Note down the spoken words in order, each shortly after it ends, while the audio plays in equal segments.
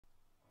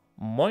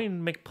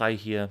Moin McBrei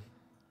hier,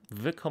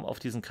 willkommen auf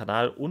diesem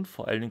Kanal und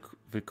vor allen Dingen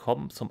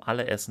willkommen zum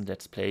allerersten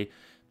Let's Play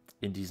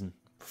in diesem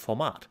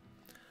Format.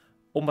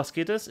 Um was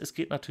geht es? Es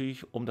geht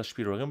natürlich um das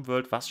Spiel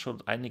Rimworld, was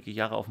schon einige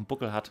Jahre auf dem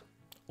Buckel hat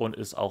und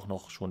es auch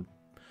noch schon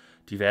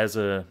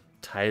diverse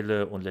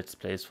Teile und Let's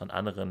Plays von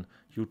anderen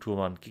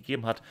YouTubern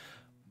gegeben hat.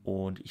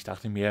 Und ich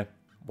dachte mir,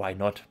 why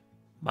not?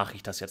 Mache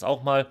ich das jetzt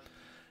auch mal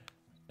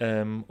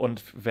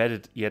und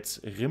werde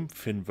jetzt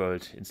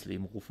RimFinWorld ins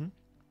Leben rufen.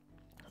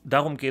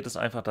 Darum geht es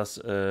einfach,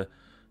 dass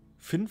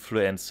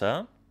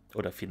Finfluencer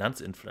oder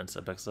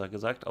Finanzinfluencer, besser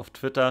gesagt, auf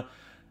Twitter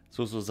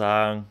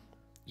sozusagen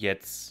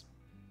jetzt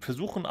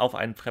versuchen, auf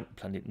einen fremden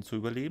Planeten zu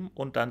überleben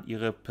und dann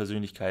ihre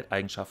Persönlichkeit,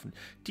 Eigenschaften,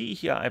 die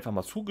hier einfach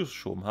mal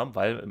zugeschoben haben,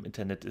 weil im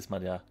Internet ist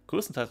man ja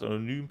größtenteils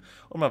anonym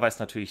und man weiß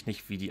natürlich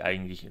nicht, wie die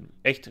eigentlich in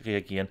echt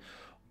reagieren.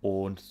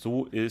 Und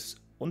so ist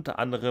unter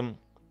anderem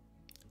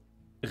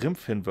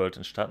RimFinWorld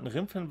entstanden.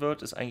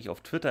 RimFinWorld ist eigentlich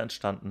auf Twitter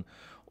entstanden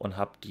und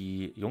habe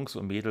die Jungs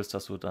und Mädels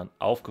dazu dann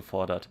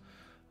aufgefordert,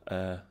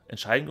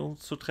 Entscheidungen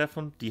zu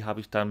treffen. Die habe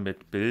ich dann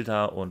mit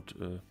Bilder und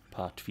ein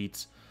paar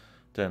Tweets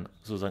dann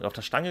sozusagen auf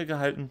der Stange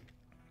gehalten.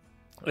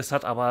 Es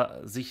hat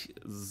aber sich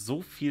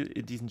so viel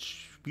in diesen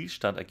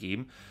Spielstand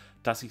ergeben,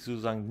 dass ich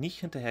sozusagen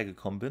nicht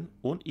hinterhergekommen bin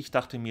und ich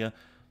dachte mir,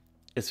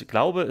 ich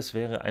glaube, es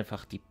wäre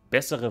einfach die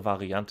bessere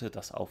Variante,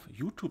 das auf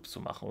YouTube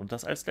zu machen und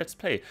das als Let's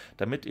Play,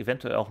 damit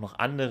eventuell auch noch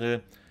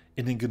andere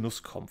in den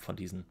Genuss kommen von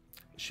diesem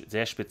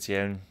sehr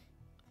speziellen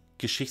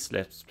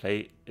Geschichts-Let's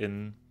Play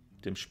in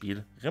dem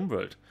Spiel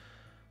Rimworld.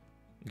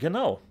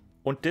 Genau,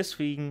 und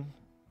deswegen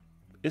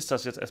ist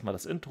das jetzt erstmal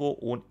das Intro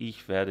und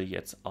ich werde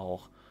jetzt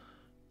auch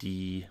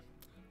die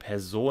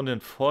Personen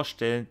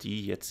vorstellen,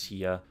 die jetzt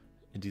hier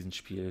in diesem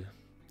Spiel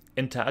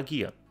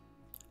interagieren.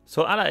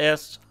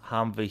 Zuallererst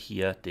haben wir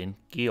hier den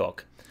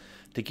Georg.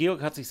 Der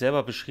Georg hat sich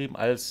selber beschrieben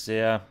als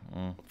sehr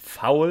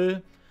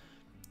faul,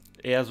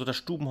 eher so der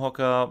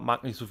Stubenhocker,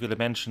 mag nicht so viele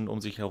Menschen um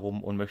sich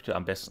herum und möchte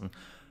am besten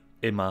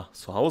immer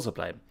zu Hause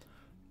bleiben.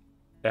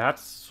 Er hat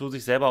zu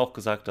sich selber auch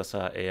gesagt, dass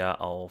er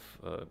eher auf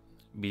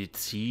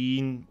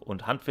Medizin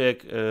und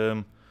Handwerk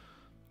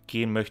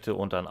gehen möchte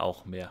und dann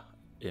auch mehr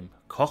im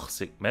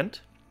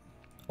Kochsegment.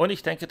 Und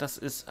ich denke, das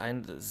ist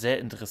ein sehr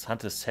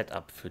interessantes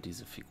Setup für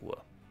diese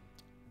Figur.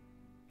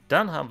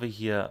 Dann haben wir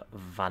hier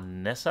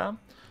Vanessa,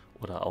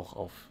 oder auch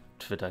auf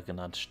Twitter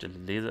genannt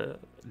Stille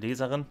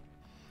Leserin.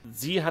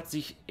 Sie hat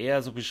sich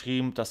eher so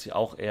beschrieben, dass sie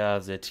auch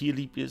eher sehr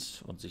tierlieb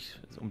ist und sich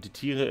um die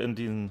Tiere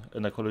in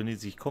der Kolonie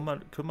sich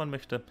kümmern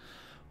möchte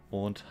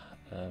und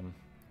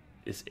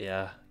ist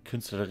eher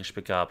künstlerisch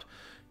begabt.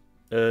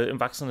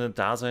 Im wachsenden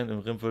Dasein im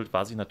Rimworld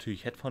war sie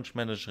natürlich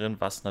Hedgefonds-Managerin,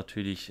 was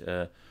natürlich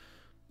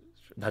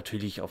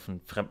auf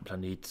einen fremden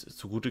Planet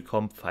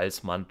zugutekommt.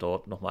 Falls man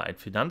dort nochmal ein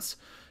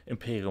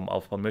Finanzimperium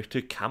aufbauen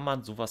möchte, kann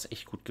man sowas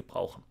echt gut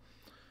gebrauchen.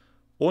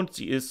 Und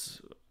sie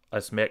ist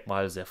als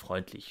Merkmal sehr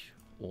freundlich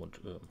und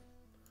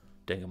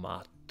denke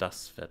mal,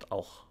 das wird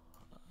auch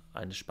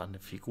eine spannende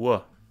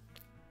Figur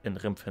in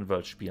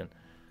RimFinWorld spielen.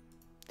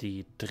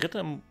 Die dritte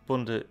im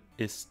Bunde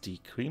ist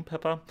die Green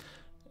Pepper.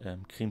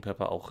 Green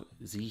Pepper, auch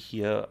sie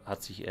hier,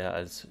 hat sich eher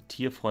als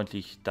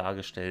tierfreundlich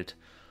dargestellt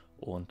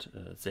und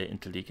sehr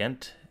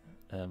intelligent.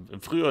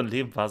 Im früheren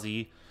Leben war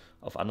sie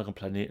auf anderen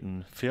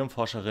Planeten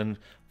Firmenforscherin,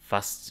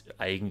 was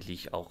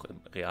eigentlich auch im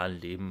realen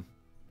Leben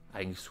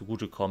eigentlich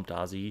zugutekommt,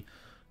 da sie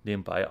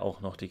nebenbei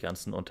auch noch die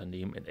ganzen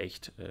Unternehmen in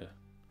echt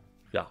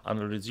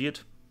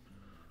analysiert.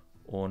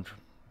 Und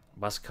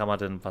was kann man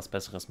denn was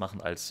Besseres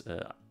machen als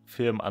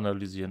Firmen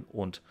analysieren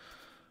und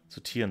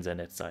zu Tieren sehr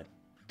nett sein?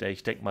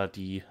 Ich denke mal,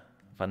 die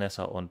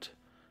Vanessa und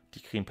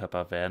die Green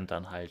Pepper werden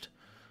dann halt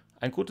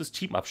ein gutes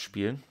Team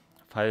abspielen,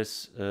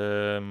 falls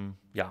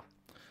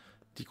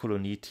die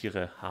Kolonie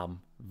Tiere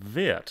haben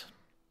wird.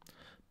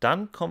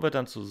 Dann kommen wir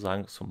dann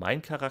sozusagen zu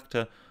meinem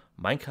Charakter.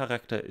 Mein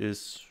Charakter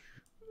ist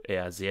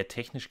eher sehr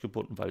technisch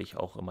gebunden, weil ich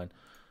auch in meinem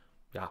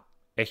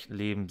echten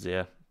Leben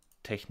sehr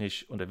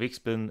technisch unterwegs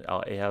bin,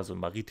 eher so im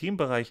maritimen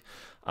Bereich,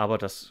 aber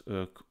das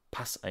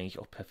passt eigentlich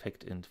auch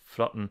perfekt in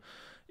Flotten.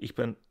 Ich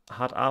bin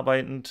hart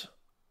arbeitend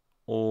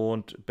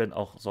und bin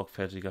auch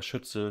sorgfältiger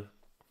Schütze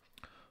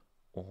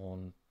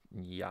und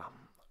ja,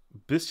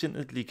 ein bisschen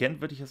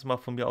intelligent würde ich jetzt mal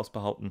von mir aus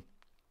behaupten.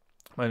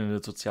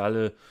 Meine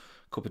soziale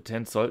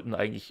Kompetenz sollten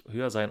eigentlich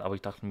höher sein, aber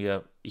ich dachte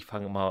mir, ich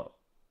fange immer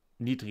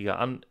niedriger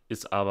an,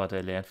 ist aber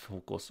der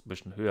Lernfokus ein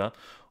bisschen höher.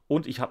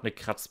 Und ich habe eine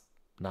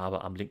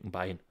Kratznarbe am linken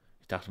Bein.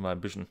 Ich dachte mal,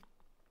 ein bisschen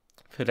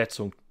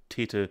Verletzung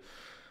täte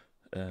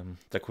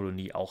der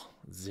Kolonie auch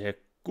sehr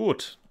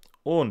gut.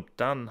 Und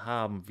dann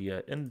haben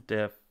wir in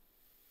der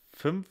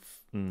 5.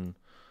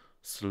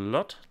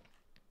 Slot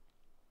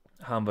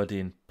haben wir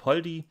den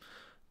Poldi.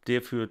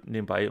 Der führt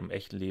nebenbei im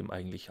echten Leben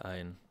eigentlich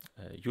einen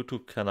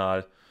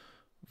YouTube-Kanal,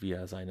 wie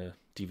er seine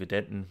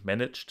Dividenden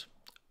managt.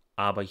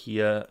 Aber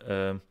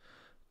hier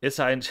ist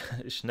er ein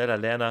schneller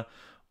Lerner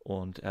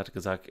und er hat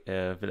gesagt,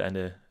 er will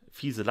eine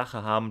fiese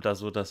Lache haben,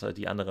 dass er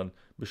die anderen ein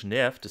bisschen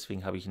nervt.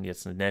 Deswegen habe ich ihm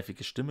jetzt eine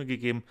nervige Stimme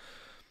gegeben.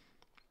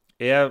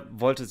 Er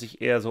wollte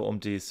sich eher so um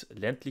das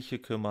Ländliche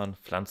kümmern,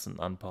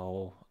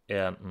 Pflanzenanbau,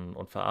 Ernten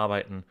und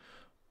Verarbeiten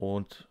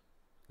und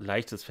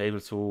leichtes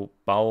Fable zu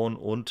bauen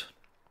und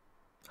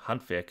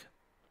Handwerk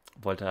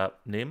wollte er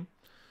nehmen.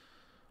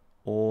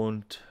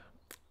 Und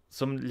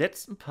zum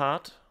letzten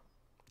Part,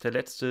 der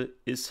letzte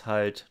ist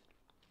halt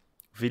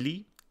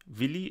Willi.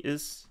 Willi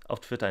ist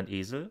auf Twitter ein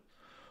Esel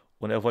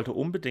und er wollte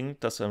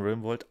unbedingt, dass sein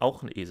Rimworld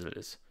auch ein Esel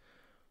ist.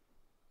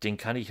 Den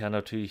kann ich ja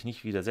natürlich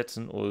nicht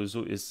widersetzen. Oder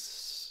so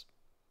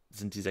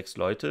sind die 6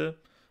 Leute,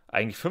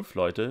 eigentlich 5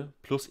 Leute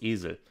plus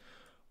Esel.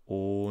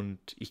 Und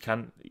ich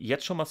kann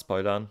jetzt schon mal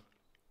spoilern,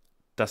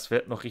 das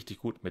wird noch richtig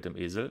gut mit dem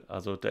Esel.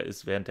 Also da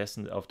ist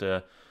währenddessen auf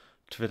der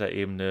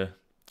Twitter-Ebene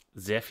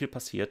sehr viel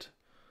passiert.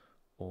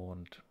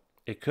 Und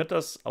ihr könnt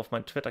das auf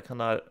meinem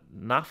Twitter-Kanal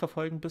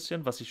nachverfolgen ein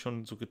bisschen, was ich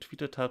schon so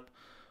getweetet habe.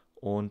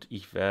 Und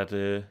ich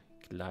werde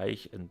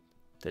gleich in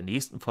der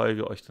nächsten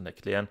Folge euch dann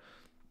erklären,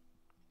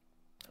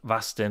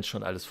 was denn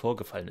schon alles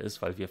vorgefallen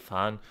ist, weil wir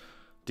fahren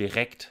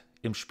direkt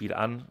im Spiel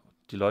an.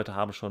 Die Leute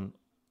haben schon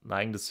ein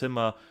eigenes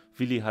Zimmer.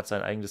 Willi hat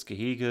sein eigenes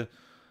Gehege.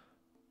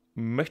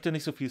 Möchte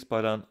nicht so viel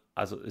spoilern.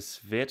 Also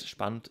es wird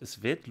spannend,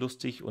 es wird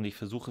lustig und ich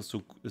versuche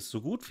es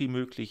so gut wie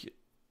möglich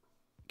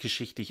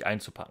geschichtlich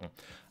einzupacken.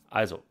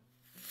 Also,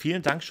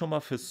 vielen Dank schon mal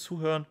fürs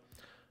Zuhören.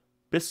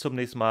 Bis zum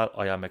nächsten Mal,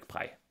 euer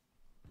McBride.